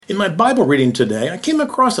In my Bible reading today, I came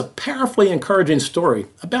across a powerfully encouraging story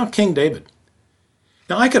about King David.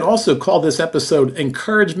 Now, I could also call this episode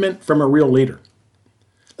Encouragement from a Real Leader.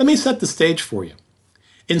 Let me set the stage for you.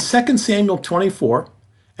 In 2 Samuel 24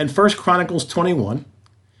 and 1 Chronicles 21,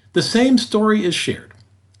 the same story is shared.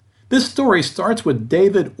 This story starts with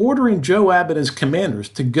David ordering Joab and his commanders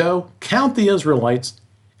to go count the Israelites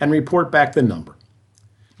and report back the number.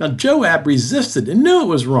 Now, Joab resisted and knew it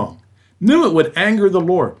was wrong, knew it would anger the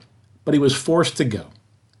Lord, but he was forced to go.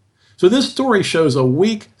 So this story shows a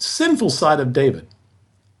weak, sinful side of David.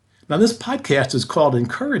 Now, this podcast is called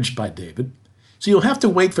Encouraged by David, so you'll have to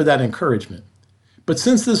wait for that encouragement. But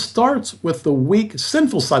since this starts with the weak,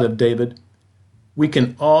 sinful side of David, we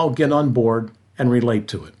can all get on board and relate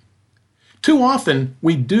to it. Too often,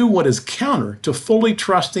 we do what is counter to fully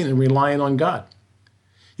trusting and relying on God.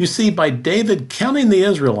 You see, by David counting the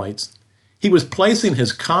Israelites, he was placing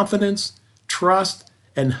his confidence, trust,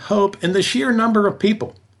 and hope in the sheer number of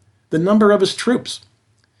people, the number of his troops.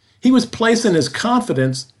 He was placing his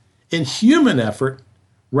confidence in human effort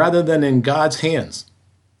rather than in God's hands.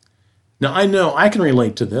 Now, I know I can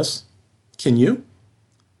relate to this. Can you?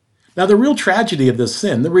 Now, the real tragedy of this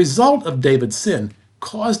sin, the result of David's sin,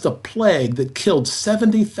 caused a plague that killed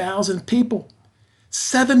 70,000 people.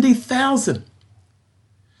 70,000!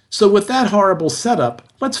 So with that horrible setup,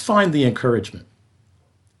 let's find the encouragement.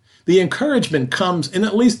 The encouragement comes in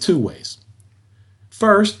at least two ways.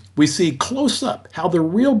 First, we see close up how the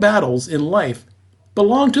real battles in life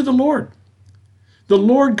belong to the Lord. The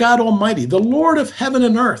Lord God Almighty, the Lord of heaven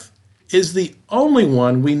and earth, is the only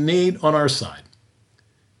one we need on our side.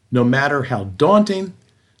 No matter how daunting,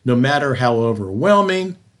 no matter how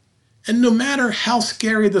overwhelming, and no matter how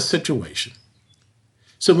scary the situation.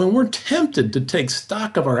 So when we're tempted to take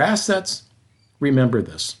stock of our assets, remember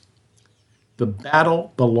this. The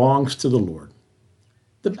battle belongs to the Lord.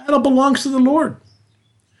 The battle belongs to the Lord.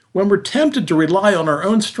 When we're tempted to rely on our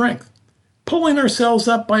own strength, pulling ourselves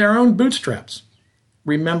up by our own bootstraps,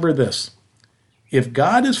 remember this. If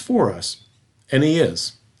God is for us, and He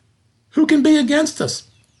is, who can be against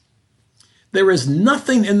us? There is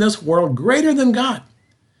nothing in this world greater than God.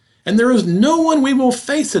 And there is no one we will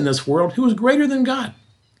face in this world who is greater than God.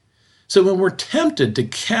 So when we're tempted to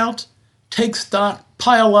count, take stock,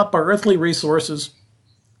 pile up our earthly resources,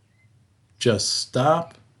 just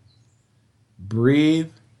stop,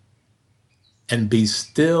 breathe, and be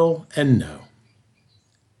still and know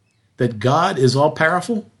that God is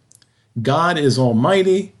all-powerful, God is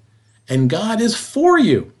almighty, and God is for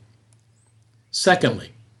you.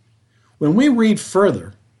 Secondly, when we read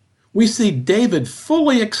further, we see David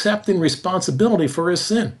fully accepting responsibility for his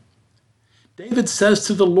sin. David says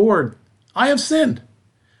to the Lord, I have sinned.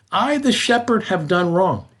 I, the shepherd, have done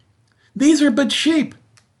wrong. These are but sheep.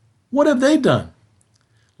 What have they done?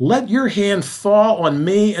 Let your hand fall on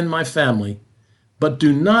me and my family, but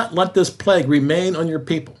do not let this plague remain on your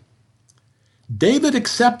people. David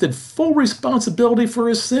accepted full responsibility for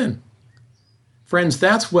his sin. Friends,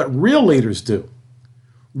 that's what real leaders do.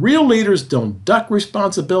 Real leaders don't duck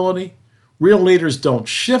responsibility. Real leaders don't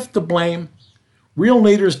shift the blame. Real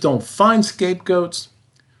leaders don't find scapegoats.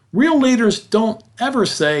 Real leaders don't ever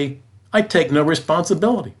say, I take no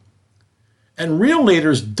responsibility. And real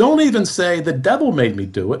leaders don't even say, the devil made me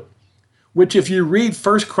do it, which if you read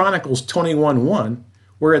 1 Chronicles 21:1,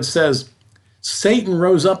 where it says, Satan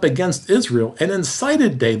rose up against Israel and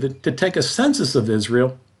incited David to take a census of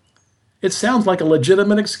Israel, it sounds like a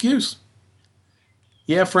legitimate excuse.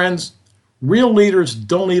 Yeah, friends, real leaders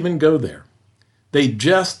don't even go there. They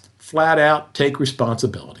just flat out take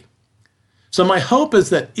responsibility. So my hope is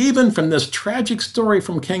that even from this tragic story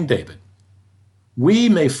from King David, we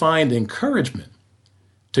may find encouragement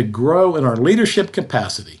to grow in our leadership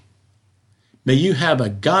capacity. May you have a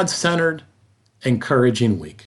God-centered, encouraging week.